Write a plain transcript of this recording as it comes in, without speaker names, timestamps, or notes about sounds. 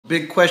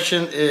big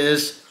question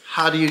is,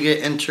 how do you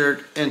get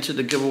entered into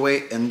the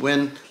giveaway and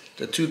win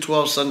the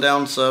 212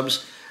 Sundown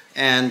subs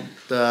and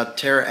the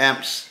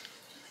Taramps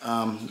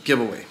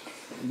giveaway?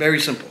 Very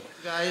simple.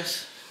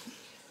 Guys,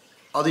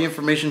 all the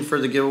information for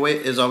the giveaway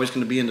is always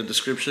going to be in the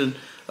description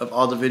of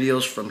all the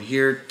videos from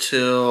here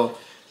till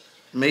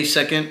May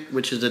 2nd,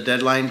 which is the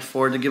deadline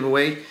for the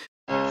giveaway.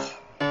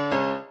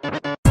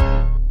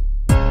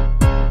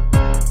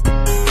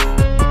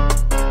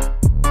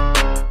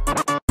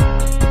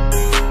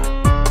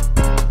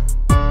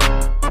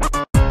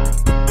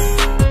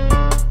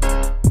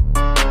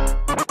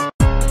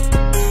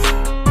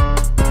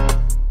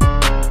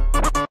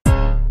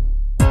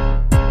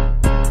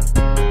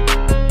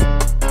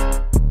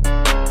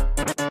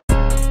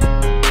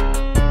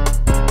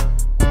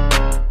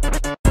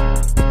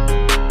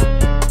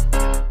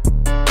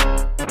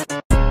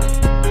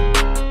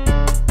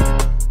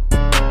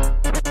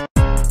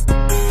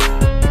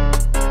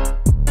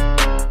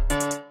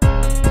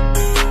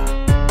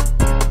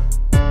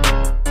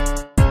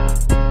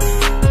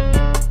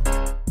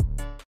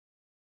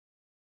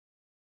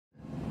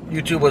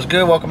 YouTube was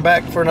good. Welcome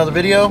back for another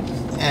video.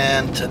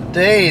 And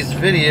today's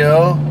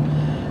video,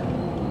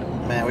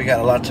 man, we got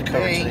a lot to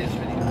cover today's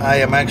video. I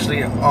am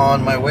actually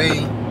on my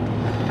way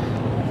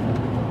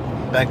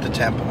back to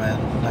Tampa, man.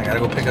 I gotta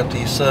go pick up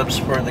these subs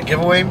for the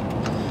giveaway.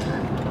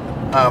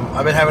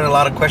 I've been having a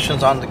lot of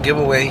questions on the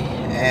giveaway,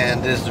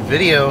 and this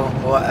video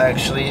will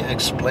actually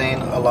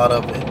explain a lot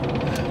of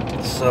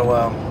it.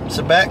 So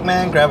sit back,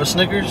 man, grab a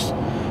Snickers,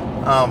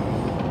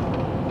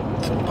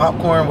 some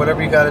popcorn,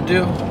 whatever you gotta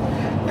do,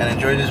 and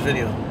enjoy this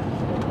video.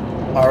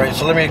 Alright,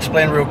 so let me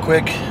explain real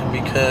quick,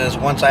 because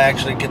once I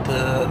actually get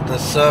the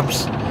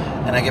subs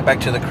and I get back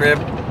to the crib,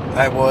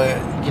 I will,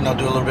 you know,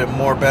 do a little bit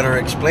more better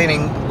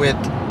explaining with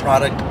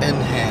product in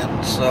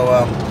hand.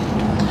 So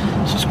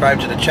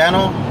subscribe to the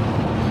channel,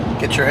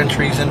 get your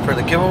entries in for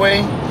the giveaway,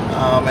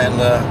 and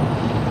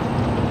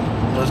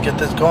let's get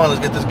this going. Let's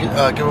get this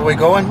giveaway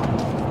going.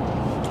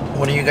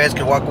 One of you guys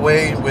can walk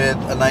away with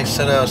a nice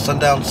set of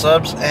Sundown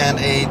subs and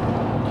a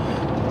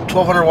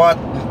 1200 watt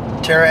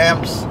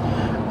Taramps,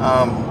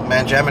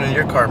 man, jam it in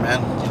your car,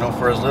 man. You know,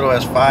 for as little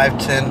as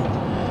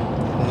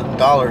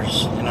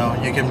 $5–10. You know,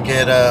 you can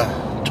get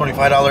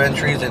 $25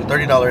 entries and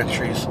 $30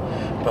 entries.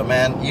 But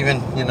man,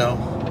 even, you know,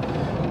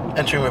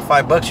 entering with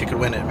 $5, you could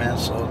win it, man.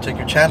 So take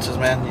your chances,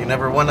 man. You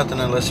never won nothing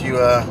unless you,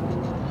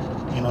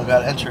 you know,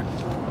 got entered.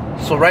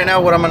 So right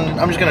now, what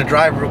I'm just gonna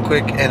drive real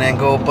quick and then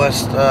go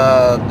bust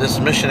this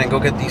mission and go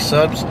get these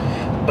subs.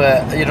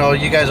 But you know,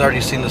 you guys already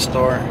seen the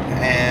store,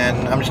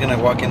 and I'm just gonna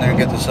walk in there and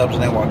get the subs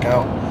and then walk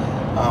out.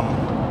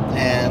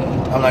 And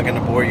I'm not gonna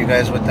bore you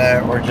guys with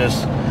that or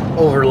just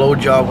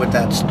overload y'all with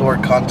that store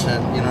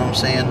content, you know what I'm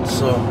saying?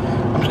 So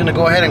I'm just gonna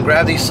go ahead and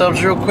grab these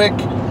subs real quick.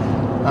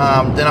 Then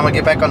I'm gonna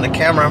get back on the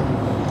camera,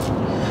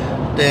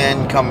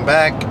 then come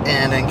back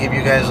and then give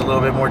you guys a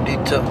little bit more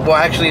detail. Well,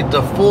 actually,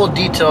 the full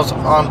details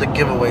on the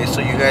giveaway,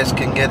 so you guys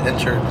can get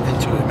entered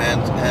into it,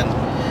 man. And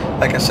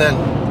like I said,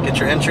 get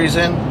your entries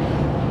in.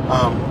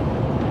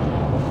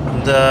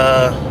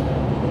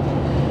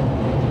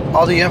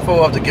 All the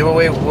info of the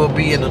giveaway will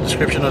be in the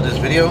description of this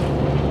video,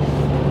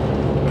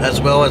 as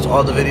well as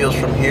all the videos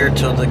from here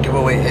till the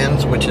giveaway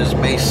ends, which is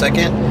May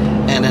 2nd,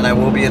 and then I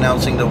will be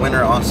announcing the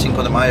winner on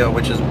Cinco de Mayo,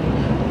 which is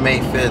May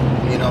 5th.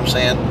 You know what I'm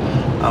saying?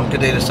 Good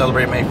day to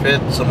celebrate May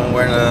 5th. Someone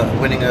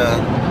winning a,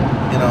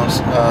 you know,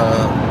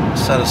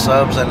 set of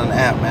subs and an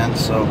app, man.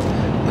 So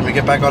let me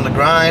get back on the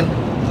grind.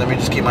 Let me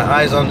just keep my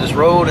eyes on this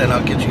road, and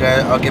I'll get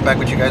back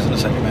with you guys in a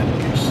second, man.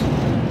 Peace.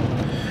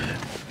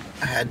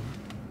 I had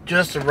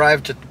just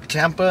arrived to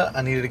Tampa.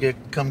 I needed to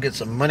come get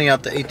some money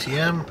out the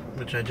ATM,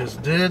 which I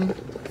just did,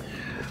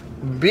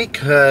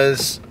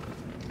 because,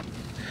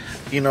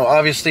 you know,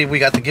 obviously we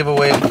got the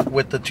giveaway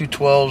with the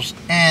 212s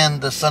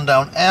and the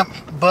Sundown amp,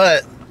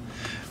 but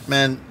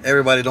man,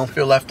 everybody don't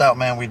feel left out,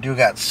 man. We do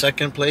got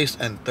second place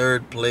and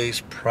third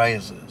place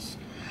prizes.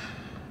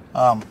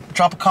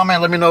 Drop a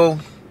comment, let me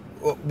know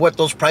what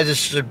those prizes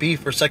should be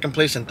for second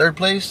place and third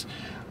place.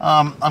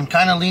 I'm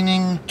kind of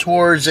leaning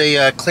towards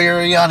a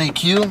Clarion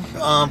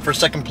EQ for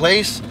second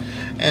place,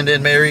 and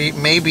then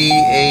maybe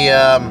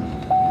a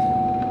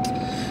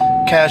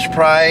cash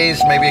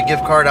prize, maybe a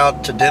gift card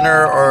out to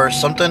dinner or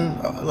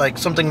something, like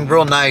something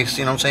real nice,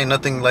 you know what I'm saying?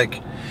 Nothing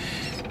like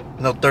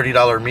no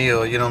 $30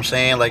 meal, you know what I'm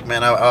saying? Like,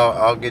 man,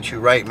 I'll get you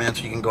right, man,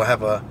 so you can go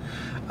have a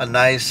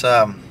nice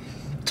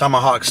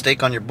tomahawk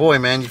steak on your boy,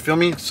 man. You feel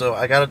me? So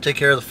I gotta take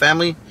care of the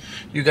family.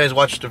 You guys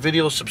watch the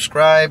video,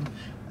 subscribe,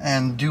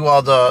 and do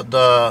all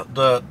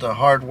the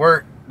hard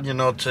work, you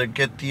know, to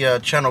get the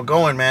channel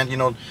going, man. You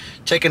know,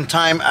 taking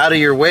time out of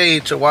your way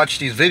to watch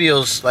these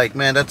videos, like,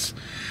 man, that's,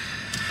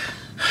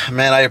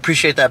 man, I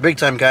appreciate that big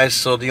time, guys.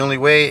 So the only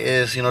way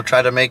is, you know,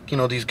 try to make, you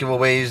know, these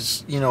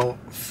giveaways, you know,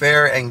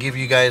 fair and give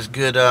you guys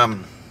good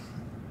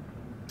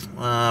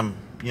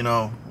you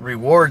know,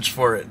 rewards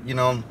for it. You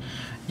know,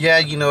 yeah,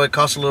 you know, it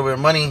costs a little bit of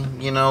money,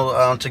 you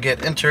know, to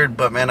get entered,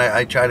 but man,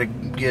 I try to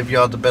give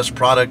y'all the best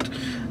product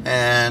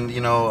and,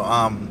 you know,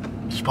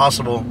 it's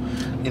possible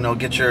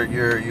get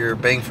your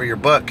bang for your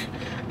buck.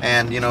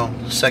 And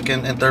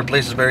second and third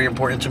place is very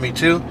important to me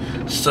too.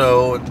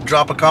 So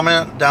drop a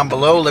comment down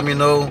below, let me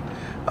know,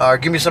 or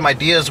give me some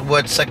ideas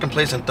what second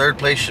place and third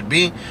place should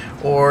be,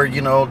 or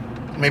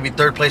maybe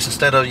third place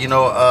instead of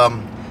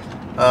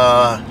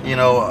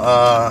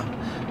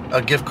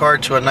a gift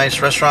card to a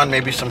nice restaurant,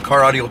 maybe some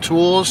car audio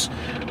tools,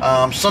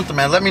 something,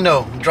 man. Let me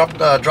know. Drop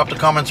the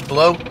comments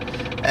below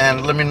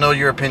and let me know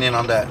your opinion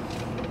on that.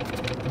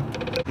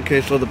 Okay,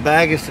 so the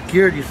bag is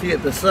secured. You see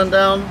it, the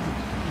Sundown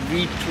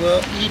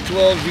E12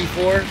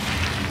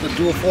 V4, the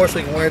dual 4, so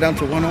you can wire it down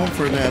to 1 ohm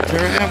for the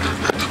Taramps.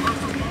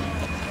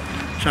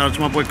 Shout out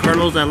to my boy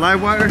Carlos at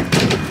Livewire.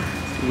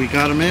 We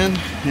got him in,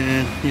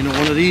 and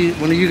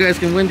one of you guys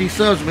can win these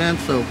subs, man.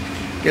 So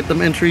get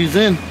them entries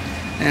in,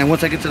 and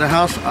once I get to the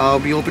house, I'll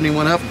be opening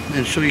one up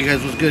and show you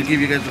guys what's good, give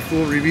you guys a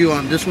full review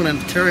on this one and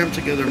the Taramp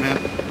together, man.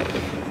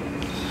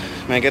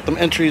 Man, get them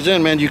entries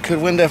in, man. You could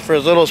win that for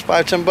as little as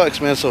 $5-10 bucks,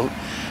 man. So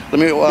let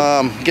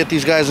me get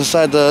these guys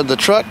inside the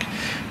truck,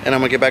 and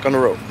I'm gonna get back on the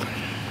road.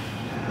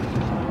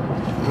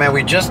 Man,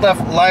 we just left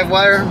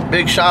Livewire.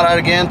 Big shout out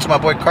again to my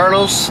boy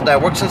Carlos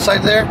that works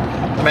inside there.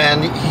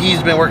 Man,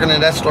 he's been working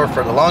in that store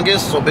for the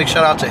longest, so big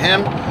shout out to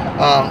him.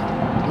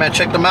 Man,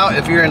 check them out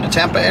if you're in the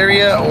Tampa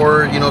area,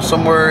 or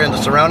somewhere in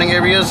the surrounding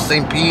areas,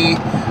 St. Pete,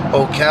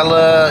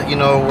 Ocala,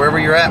 wherever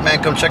you're at,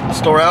 man. Come check the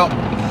store out.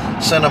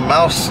 Send a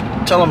mouse,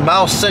 tell them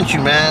Mouse sent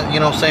you, man.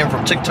 Saying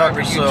from TikTok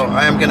or YouTube. So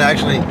I am gonna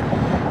actually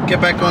get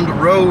back on the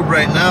road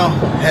right now,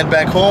 head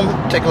back home,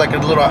 take like a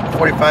little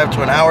 45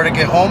 to an hour to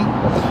get home,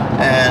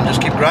 and just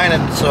keep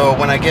grinding. So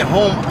when I get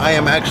home, I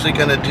am actually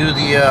gonna do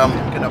the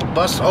gonna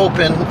bust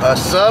open a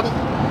sub,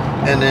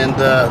 and then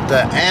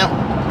the amp,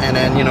 and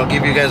then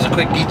give you guys a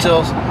quick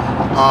details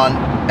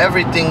on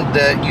everything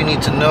that you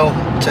need to know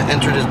to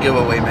enter this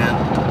giveaway,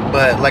 man.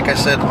 But like I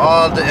said,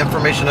 all the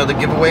information of the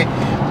giveaway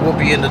will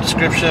be in the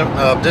description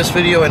of this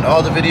video and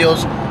all the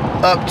videos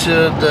up to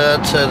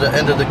the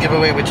end of the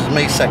giveaway, which is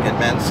May 2nd,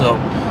 man. So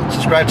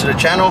subscribe to the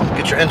channel,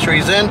 get your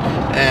entries in,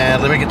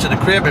 and let me get to the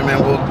crib, and man,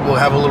 we'll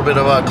have a little bit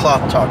of a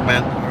cloth talk,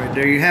 man. All right,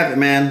 there you have it,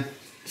 man.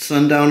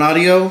 Sundown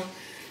Audio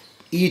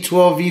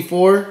E12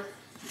 V4,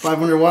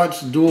 500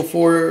 watts, dual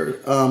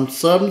 4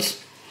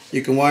 subs.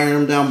 You can wire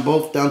them down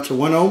to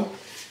 1 ohm,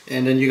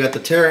 and then you got the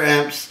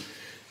Taramps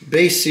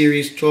Bass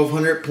Series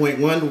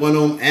 1200.1 1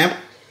 ohm amp.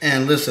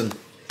 And listen,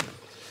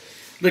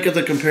 look at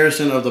the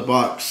comparison of the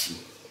box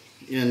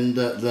in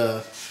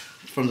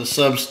from the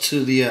subs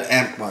to the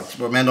amp box.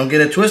 But man, don't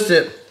get it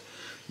twisted.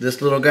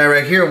 This little guy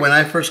right here, when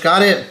I first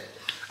got it,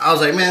 I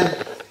was like, man,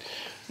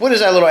 what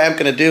is that little amp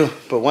gonna do?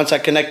 But once I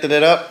connected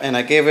it up and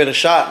I gave it a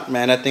shot,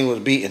 man, that thing was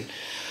beating.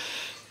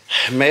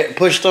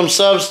 Pushed some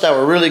subs that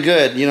were really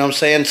good, you know what I'm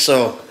saying?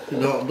 So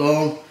don't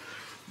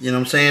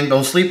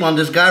don't sleep on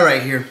this guy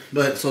right here.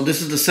 But so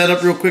this is the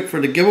setup real quick for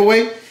the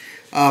giveaway.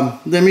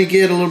 Let me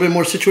get a little bit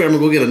more situated. I'm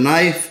gonna go get a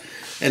knife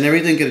and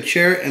everything, get a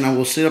chair, and I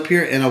will sit up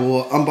here and I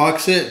will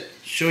unbox it,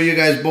 show you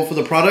guys both of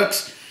the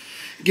products,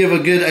 give a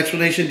good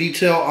explanation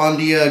detail on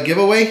the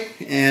giveaway,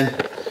 and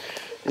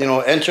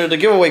enter the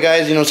giveaway,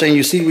 guys.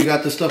 You see we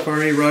got the stuff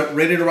already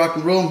ready to rock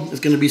and roll. It's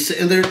going to be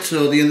sitting there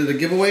till the end of the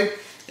giveaway,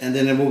 and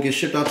then it will get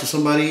shipped out to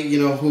somebody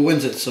who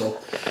wins it. So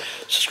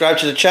subscribe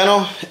to the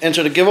channel,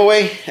 enter the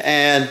giveaway,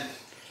 and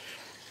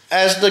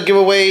as the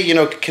giveaway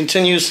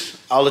continues,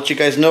 I'll let you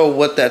guys know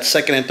what that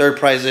second and third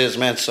prize is,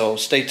 man. So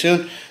stay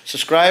tuned,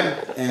 subscribe,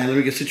 and let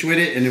me get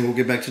situated, and then we'll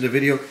get back to the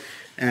video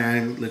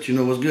and let you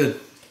know what's good.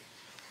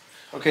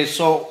 Okay,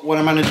 so what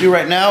I'm going to do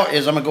right now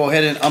is I'm going to go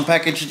ahead and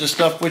unpackage the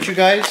stuff with you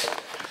guys.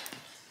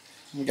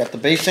 We got the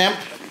bass amp,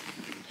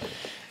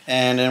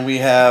 and then we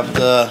have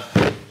the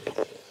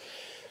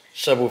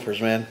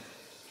subwoofers, man.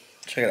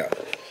 Check it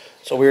out.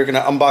 So we're going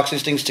to unbox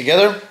these things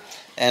together,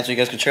 and so you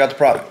guys can check out the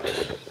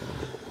product.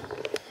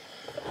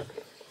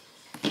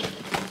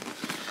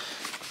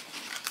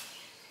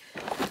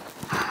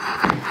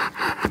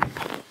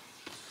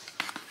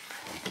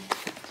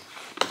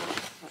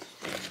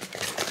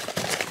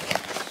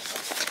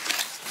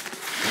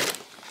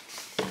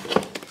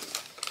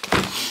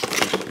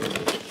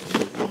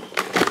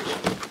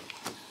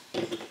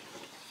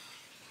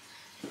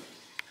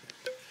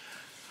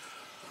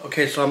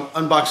 Okay, so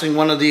I'm unboxing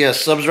one of the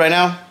subs right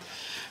now,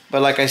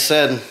 but like I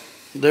said,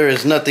 there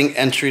is nothing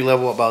entry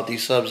level about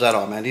these subs at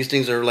all, man. These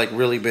things are like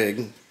really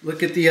big.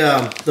 Look at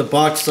the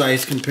box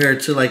size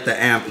compared to like the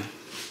amp.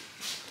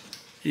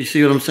 You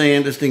see what I'm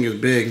saying? This thing is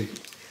big.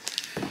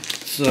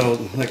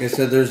 So like I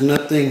said, there's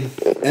nothing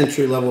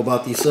entry level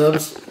about these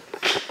subs.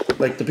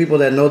 Like the people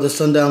that know the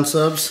Sundown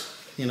subs,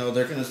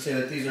 they're gonna say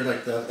that these are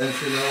like the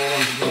entry level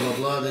ones, blah blah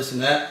blah, this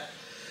and that.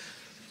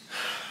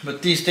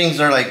 But these things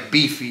are like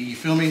beefy, you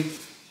feel me?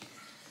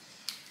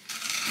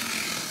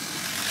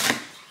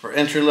 For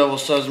entry-level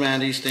subs, man,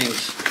 these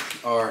things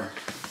are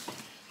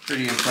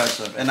pretty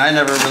impressive. And I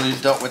never really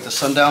dealt with the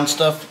Sundown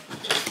stuff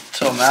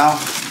till now.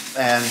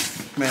 And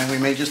man, we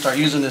may just start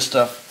using this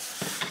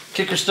stuff.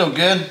 Kicker's still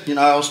good.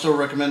 I will still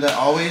recommend that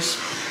always.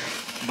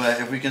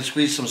 But if we can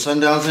squeeze some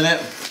Sundowns in it,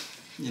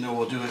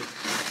 we'll do it.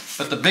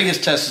 But the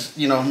biggest test is,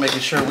 you know, making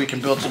sure we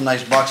can build some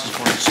nice boxes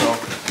for it. So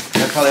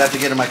I probably have to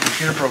get in my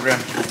computer program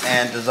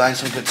and design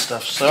some good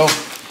stuff. So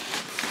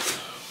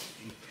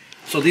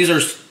these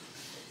are,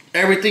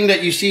 everything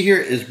that you see here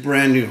is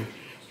brand new.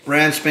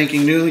 Brand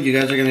spanking new. You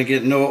guys are going to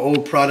get no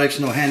old products,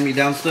 no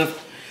hand-me-down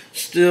stuff.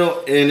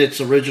 Still in its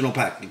original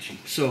packaging.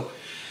 So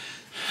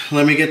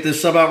let me get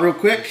this sub out real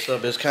quick. This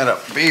sub is kind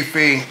of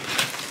beefy.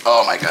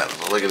 Oh my God,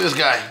 look at this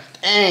guy.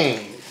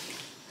 Dang.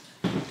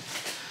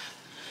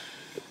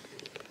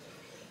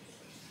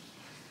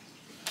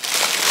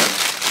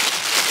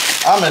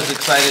 I'm as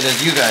excited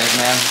as you guys,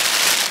 man.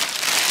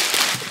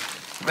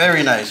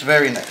 Very nice,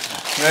 very nice.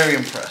 Very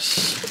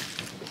impressed.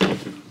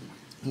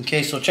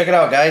 Okay, so check it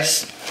out,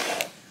 guys.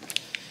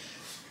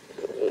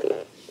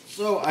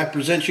 So I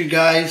present you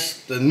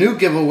guys the new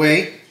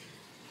giveaway.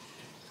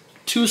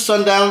 2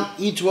 Sundown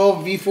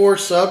E12 V4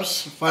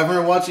 subs,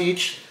 500 watts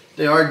each.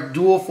 They are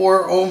dual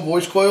 4 ohm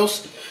voice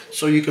coils,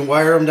 so you can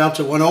wire them down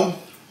to 1 ohm.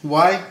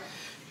 Why?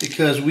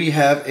 Because we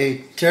have a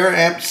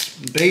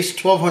Taramps Bass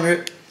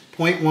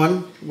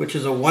 1200.1, which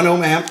is a 1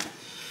 ohm amp.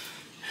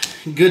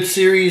 Good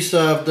series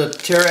of the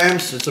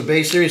Taramps. It's a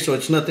bass series, so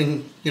it's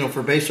nothing, you know,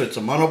 for bass, so it's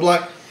a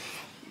monoblock.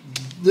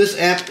 This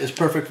amp is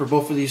perfect for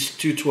both of these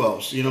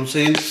 212s, you know what I'm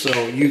saying?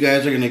 So you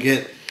guys are going to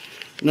get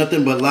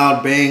nothing but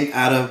loud bang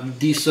out of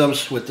these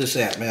subs with this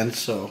amp, man.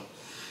 So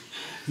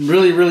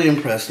really, really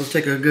impressed. Let's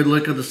take a good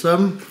look at the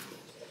sub.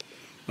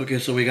 Okay,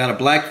 so we got a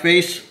black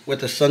face with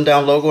the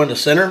Sundown logo in the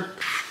center.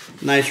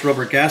 Nice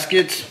rubber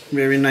gaskets.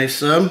 Very nice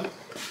sub.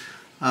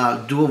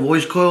 Dual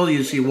voice coil.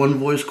 You see one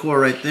voice coil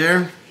right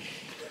there.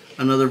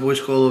 Another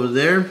voice coil over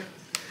there.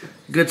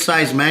 Good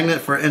size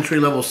magnet for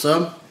entry-level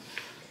sub.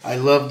 I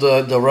love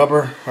the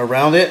rubber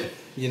around it.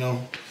 You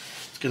know,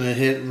 it's gonna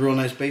hit real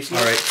nice bass.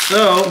 All right,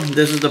 so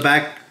this is the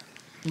back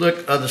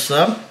look of the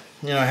sub.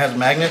 You know, it has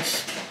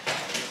magnets.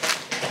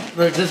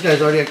 Look, this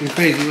guy's already acting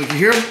crazy. Look, you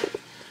hear him?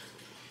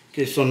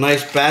 Okay, so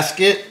nice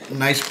basket,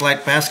 nice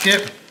black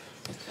basket,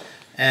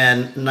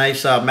 and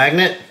nice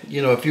magnet.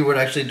 You know, if you were to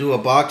actually do a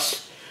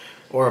box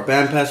or a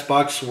bandpass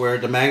box where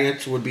the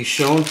magnets would be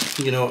shown,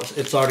 you know,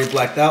 it's already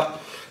blacked out.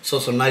 So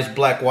some nice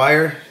black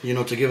wire, you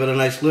know, to give it a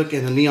nice look,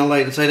 and the neon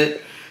light inside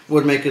it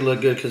would make it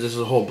look good because this is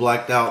a whole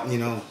blacked out, you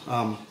know,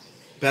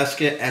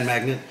 basket and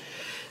magnet.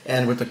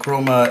 And with the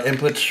chroma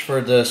inputs for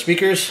the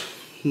speakers,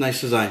 nice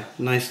design,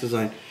 nice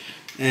design.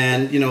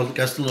 And, you know,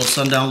 got the little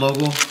Sundown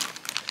logo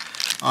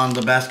on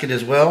the basket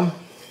as well.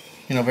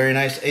 You know, very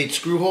nice 8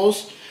 screw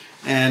holes,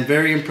 and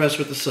very impressed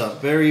with the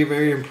sub. Very,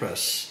 very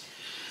impressed.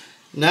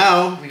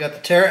 Now, we got the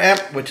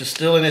Taramp, which is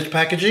still in its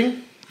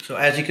packaging. So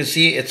as you can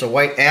see, it's a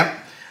white amp.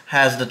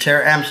 Has the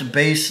Taramps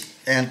Bass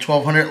and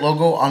 1200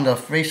 logo on the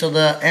face of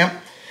the amp.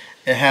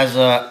 It has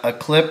a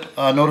clip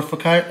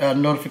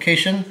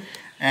notification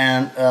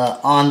and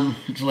on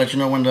to let you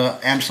know when the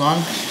amp's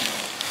on.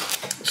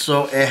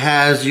 So it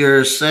has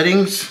your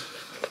settings.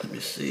 Let me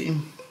see.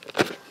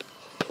 Let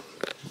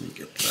me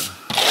get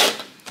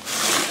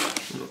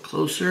a little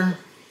closer.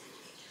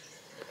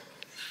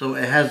 So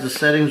it has the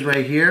settings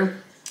right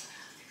here.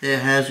 It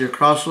has your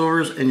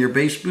crossovers and your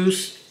bass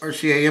boost,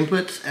 RCA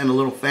inputs, and a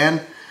little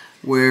fan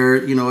where,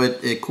 you know,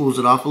 it cools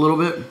it off a little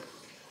bit.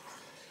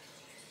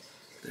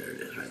 There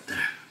it is right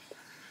there.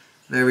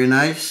 Very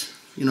nice.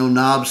 You know,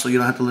 knobs, so you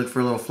don't have to look for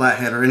a little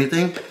flathead or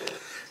anything.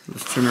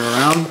 Let's turn it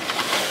around.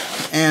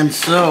 And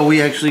so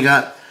we actually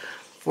got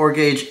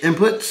 4-gauge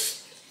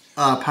inputs,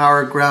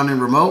 power, ground,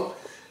 and remote.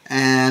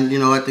 And, you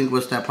know, I think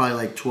what's that, probably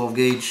like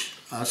 12-gauge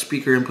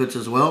speaker inputs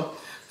as well.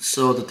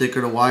 So the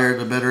thicker the wire,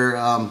 the better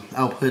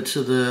output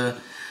to the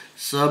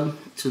sub,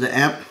 to the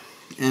amp.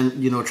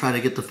 And, you know, try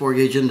to get the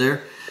 4-gauge in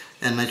there.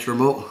 And nice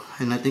remote.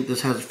 And I think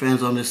this has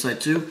fans on this side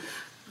too.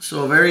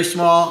 So very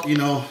small, you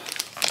know,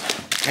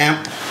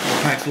 amp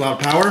that packs a lot of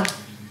power.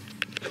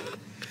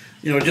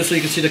 You know, just so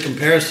you can see the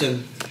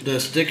comparison, the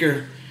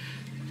sticker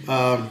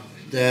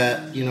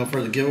that, you know,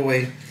 for the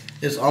giveaway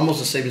is almost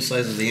the same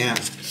size as the amp.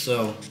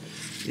 So,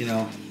 you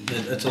know,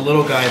 it's a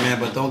little guy,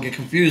 man, but don't get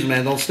confused,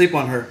 man. Don't sleep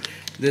on her.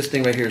 This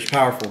thing right here is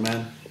powerful,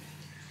 man.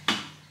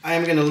 I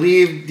am going to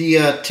leave the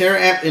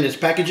Taramp in its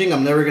packaging.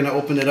 I'm never going to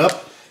open it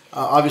up.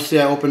 Obviously,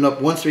 I opened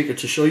up one speaker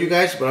to show you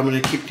guys, but I'm going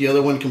to keep the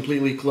other one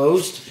completely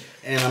closed.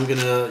 And I'm going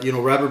to, you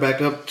know, wrap it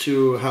back up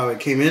to how it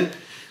came in.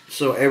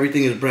 So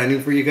everything is brand new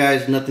for you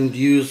guys. Nothing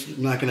used.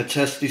 I'm not going to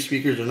test these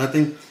speakers or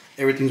nothing.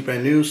 Everything's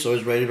brand new, so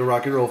it's ready to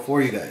rock and roll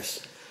for you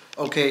guys.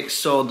 Okay,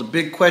 so the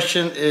big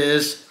question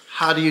is,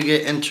 how do you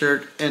get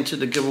entered into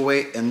the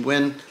giveaway and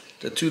win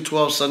the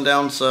 212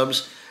 Sundown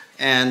subs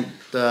and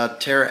the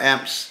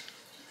Taramps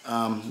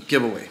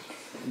giveaway?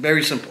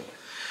 Very simple.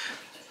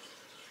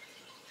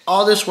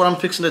 All this, what I'm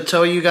fixing to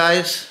tell you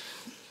guys,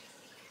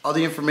 all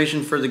the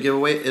information for the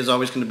giveaway is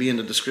always going to be in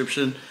the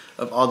description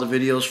of all the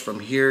videos from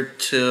here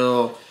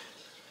till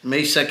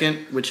May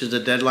 2nd, which is the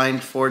deadline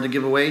for the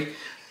giveaway.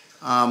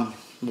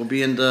 Will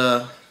be in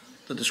the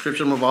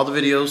description of all the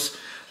videos.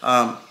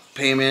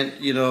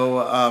 Payment, you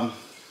know,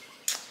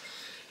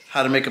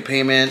 how to make a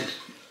payment,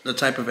 the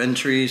type of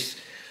entries,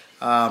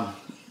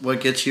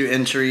 what gets you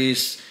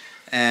entries,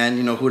 and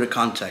you know who to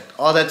contact.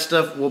 All that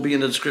stuff will be in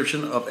the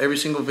description of every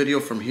single video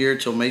from here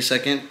till May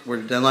 2nd, we're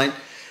the deadline.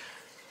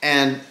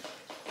 And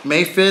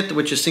May 5th,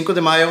 which is Cinco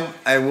de Mayo,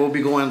 I will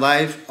be going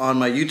live on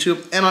my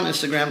YouTube and on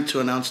Instagram to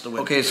announce the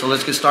winner. Okay, so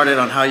let's get started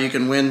on how you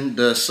can win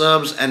the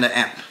subs and the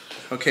amp.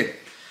 Okay,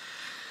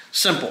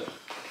 simple.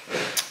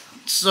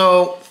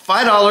 So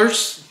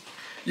 $5,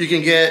 you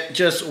can get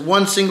just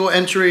one single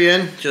entry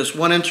in, just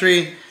one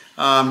entry.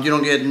 You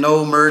don't get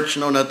no merch,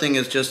 no nothing.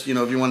 It's just, you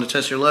know, if you want to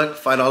test your luck,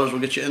 $5 will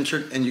get you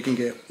entered and you can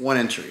get one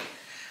entry.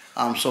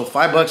 So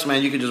 $5,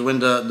 man, you can just win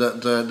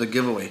the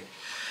giveaway.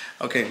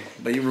 Okay,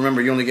 but you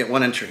remember, you only get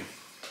one entry.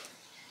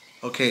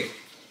 Okay.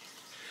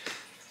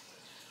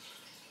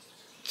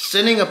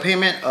 Sending a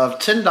payment of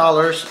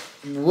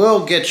 $10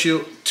 will get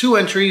you 2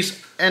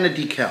 entries and a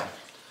decal.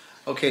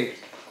 Okay.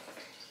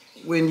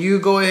 When you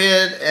go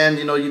ahead and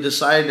you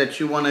decide that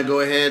you want to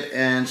go ahead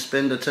and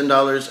spend the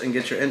 $10 and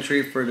get your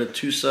entry for the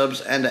 2 subs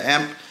and the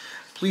amp,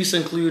 please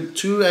include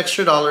 $2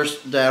 extra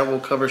that will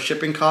cover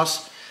shipping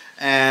costs.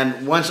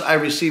 And once I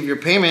receive your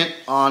payment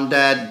on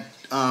that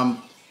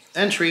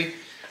entry,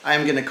 I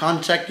am going to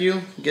contact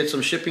you, get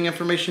some shipping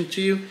information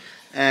to you,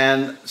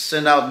 and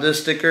send out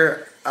this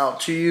sticker out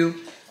to you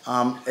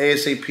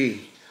ASAP.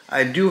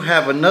 I do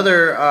have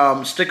another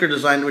sticker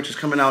design which is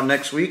coming out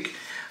next week.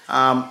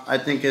 I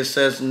think it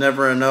says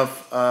never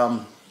enough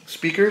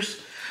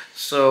speakers.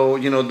 So,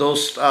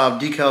 those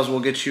decals will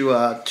get you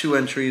 2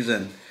 entries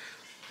in.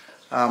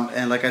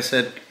 And like I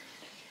said,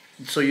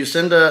 so you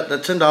send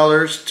the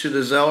 $10 to the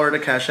Zelle or the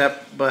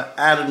CashApp, but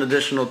add an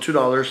additional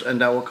 $2 and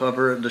that will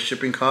cover the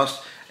shipping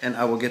cost, and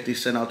I will get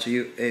these sent out to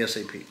you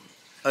ASAP.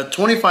 A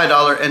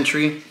 $25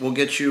 entry will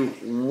get you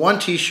 1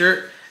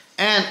 t-shirt,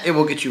 and it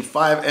will get you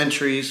 5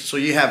 entries. So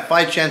you have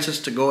 5 chances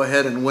to go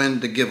ahead and win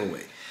the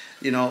giveaway.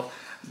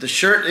 The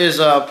shirt is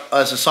a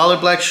solid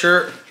black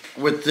shirt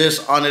with this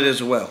on it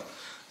as well.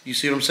 You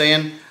see what I'm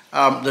saying?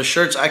 The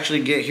shirts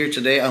actually get here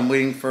today. I'm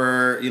waiting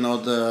for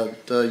the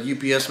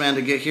UPS man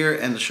to get here,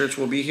 and the shirts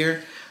will be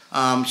here.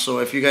 So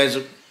if you guys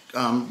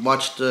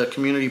watch the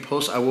community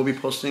post, I will be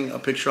posting a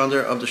picture on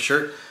there of the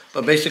shirt.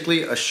 But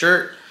basically, a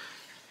shirt,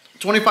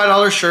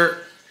 $25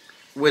 shirt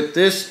with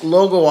this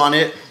logo on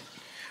it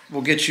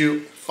will get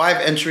you 5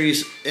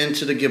 entries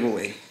into the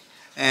giveaway.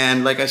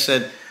 And like I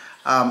said,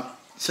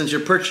 since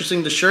you're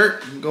purchasing the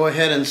shirt, go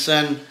ahead and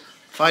send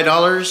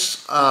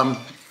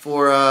 $5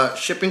 for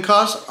shipping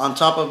costs on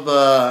top of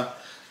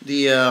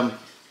the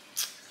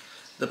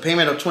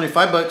payment of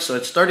 $25. So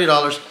it's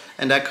 $30,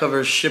 and that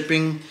covers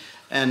shipping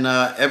and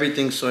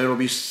everything. So it will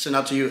be sent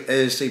out to you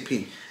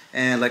ASAP.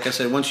 And like I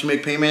said, once you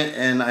make payment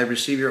and I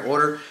receive your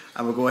order,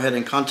 I will go ahead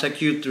and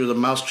contact you through the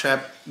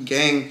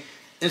Mousetrapgang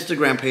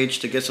Instagram page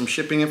to get some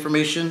shipping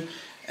information.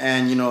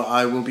 And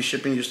I will be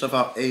shipping your stuff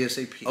out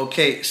ASAP.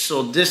 Okay,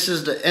 so this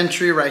is the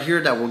entry right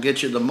here that will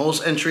get you the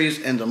most entries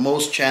and the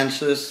most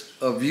chances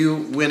of you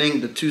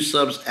winning the 2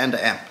 subs and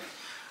the amp.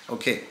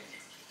 Okay,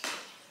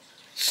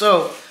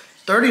 so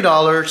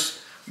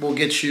 $30 will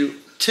get you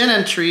 10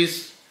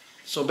 entries.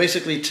 So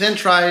basically 10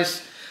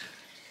 tries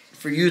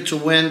for you to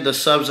win the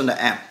subs and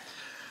the amp.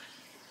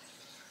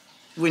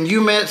 When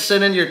you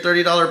send in your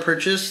 $30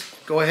 purchase,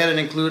 go ahead and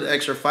include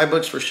extra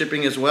 $5 for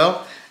shipping as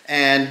well.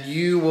 And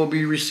you will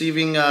be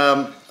receiving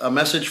a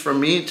message from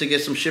me to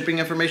get some shipping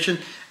information,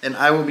 and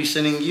I will be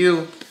sending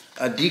you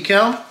a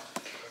decal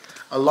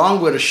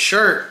along with a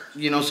shirt,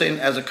 saying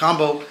as a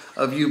combo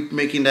of you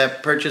making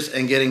that purchase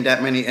and getting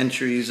that many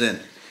entries in.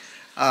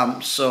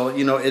 So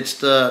it's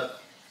the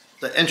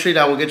entry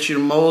that will get you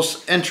the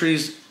most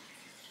entries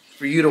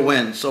for you to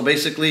win. So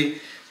basically,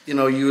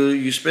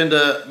 you spend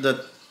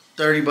the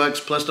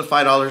 $30 plus the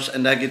 $5,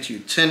 and that gets you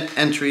 10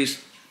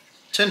 entries,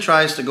 10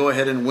 tries to go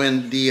ahead and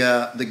win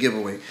the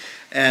giveaway.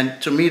 And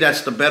to me,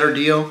 that's the better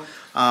deal.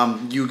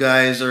 You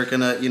guys are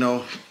gonna,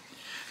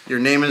 your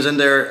name is in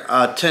there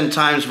 10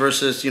 times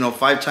versus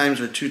 5 times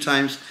or 2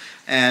 times,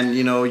 and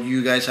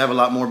you guys have a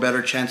lot more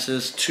better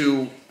chances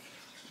to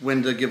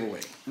win the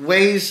giveaway.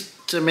 Ways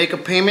to make a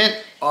payment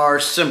are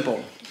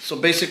simple. So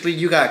basically,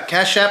 you got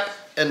CashApp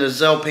and the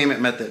Zelle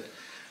payment method.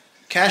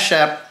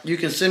 CashApp, you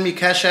can send me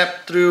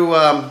CashApp through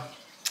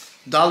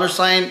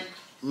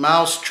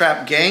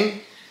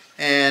 $Mousetrapgang,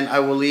 and I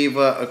will leave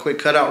a quick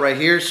cutout right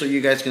here so you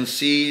guys can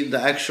see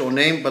the actual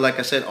name. But like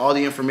I said, all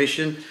the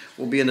information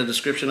will be in the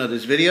description of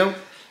this video.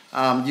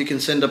 You can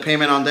send a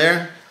payment on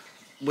there.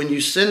 When you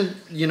send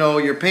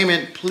your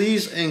payment,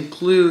 please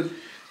include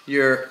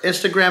your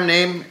Instagram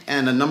name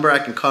and a number I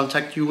can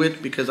contact you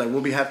with, because I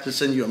will have to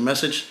send you a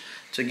message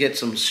to get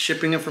some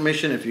shipping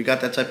information if you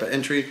got that type of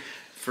entry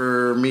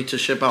for me to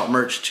ship out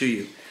merch to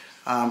you.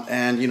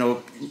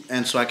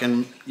 And so I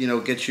can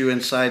get you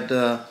inside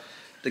the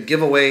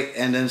giveaway,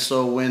 and then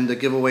so when the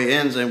giveaway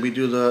ends and we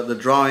do the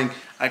drawing,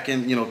 I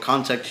can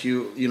contact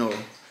you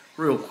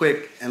real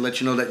quick and let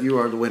you know that you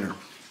are the winner.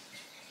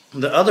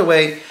 The other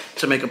way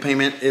to make a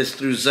payment is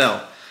through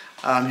Zelle.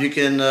 You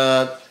can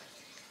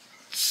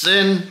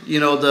send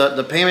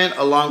the payment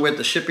along with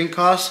the shipping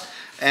costs,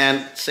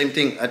 and same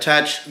thing,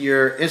 attach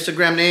your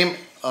Instagram name,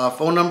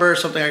 phone number,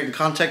 something I can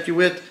contact you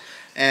with,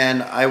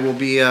 and I will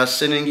be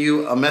sending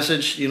you a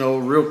message, you know,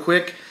 real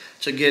quick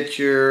to get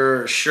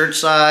your shirt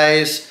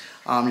size,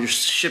 your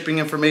shipping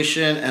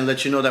information, and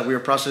let you know that we are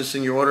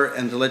processing your order,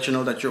 and to let you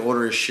know that your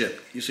order is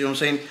shipped. You see what I'm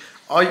saying?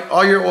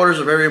 All your orders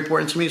are very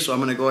important to me, so I'm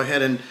going to go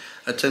ahead and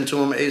attend to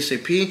them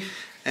ASAP,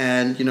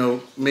 and, you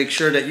know, make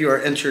sure that you are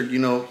entered, you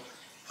know,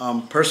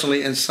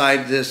 personally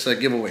inside this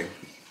giveaway,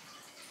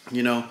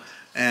 you know.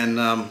 And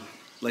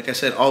like I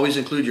said, always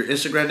include your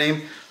Instagram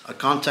name, a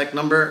contact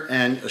number,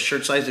 and a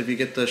shirt size if you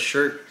get the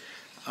shirt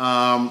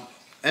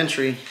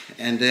entry,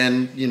 and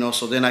then, you know,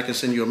 so then I can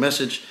send you a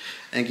message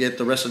and get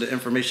the rest of the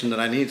information that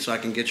I need so I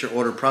can get your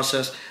order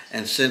processed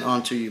and sent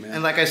on to you, man.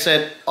 And like I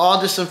said, all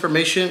this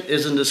information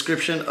is in the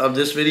description of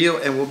this video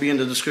and will be in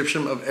the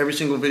description of every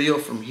single video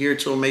from here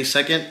till May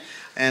 2nd,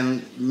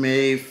 and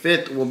May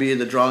 5th will be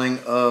the drawing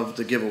of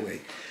the giveaway.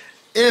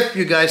 If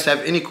you guys have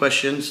any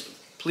questions,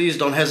 please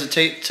don't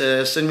hesitate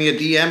to send me a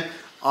DM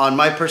on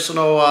my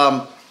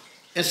personal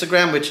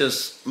Instagram, which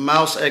is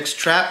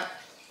MouseXTrap,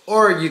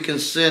 or you can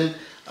send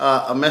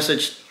a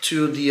message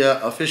to the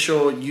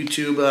official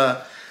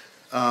YouTube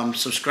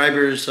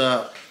subscribers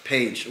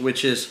page,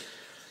 which is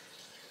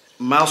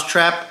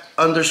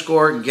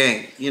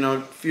Mousetrap_gang. You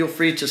know, feel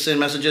free to send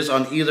messages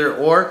on either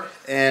or,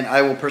 and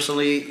I will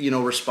personally, you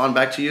know, respond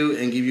back to you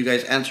and give you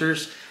guys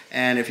answers.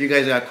 And if you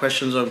guys got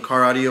questions on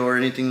car audio or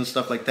anything and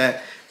stuff like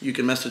that, you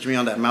can message me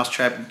on that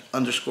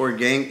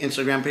Mousetrap_gang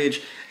Instagram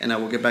page, and I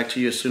will get back to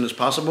you as soon as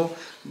possible.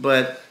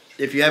 But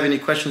if you have any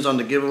questions on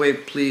the giveaway,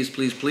 please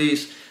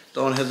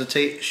don't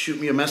hesitate.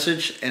 Shoot me a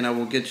message, and I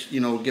will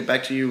get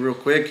back to you real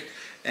quick,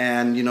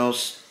 and, you know,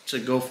 to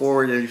go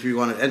forward, and if you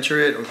want to enter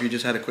it, or if you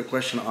just had a quick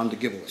question on the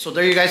giveaway. So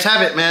there you guys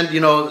have it, man. You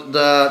know,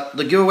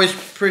 the giveaway is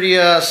pretty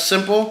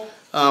simple.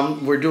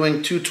 We're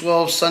doing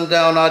 212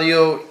 Sundown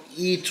Audio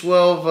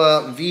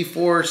E12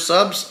 V4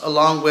 subs,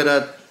 along with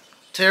a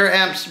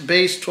Taramps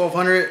Bass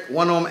 1200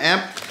 1 ohm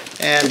amp,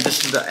 and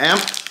this is the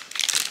amp,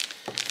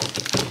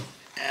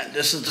 and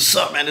this is the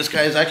sub, man. This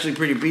guy is actually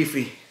pretty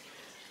beefy.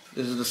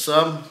 This is the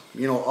sub,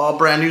 you know, all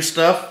brand new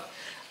stuff.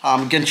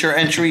 Get your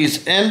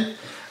entries in.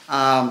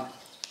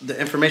 The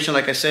information,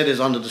 like I said, is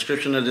on the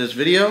description of this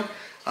video.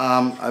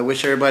 I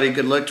wish everybody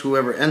good luck to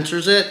whoever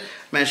enters it.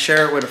 Man,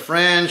 share it with a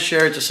friend,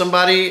 share it to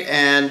somebody,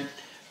 and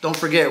don't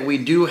forget, we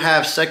do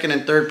have second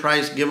and third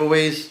prize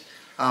giveaways,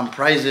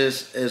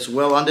 prizes as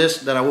well on this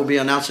that I will be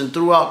announcing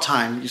throughout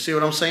time. You see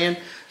what I'm saying?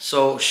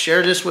 So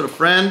share this with a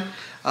friend,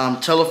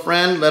 tell a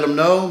friend, let them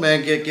know,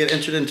 man, get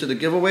entered into the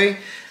giveaway.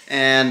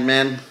 And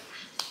man,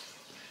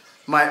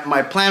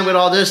 my plan with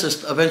all this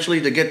is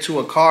eventually to get to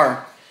a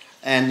car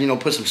and, you know,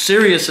 put some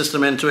serious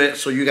system into it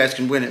so you guys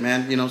can win it,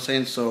 man. You know what I'm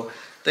saying? So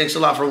thanks a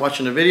lot for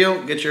watching the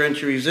video. Get your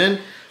entries in.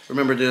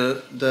 Remember,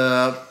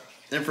 the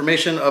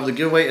information of the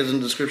giveaway is in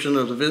the description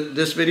of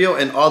this video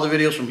and all the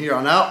videos from here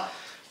on out.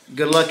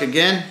 Good luck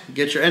again.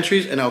 Get your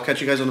entries, and I'll catch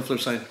you guys on the flip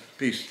side.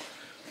 Peace.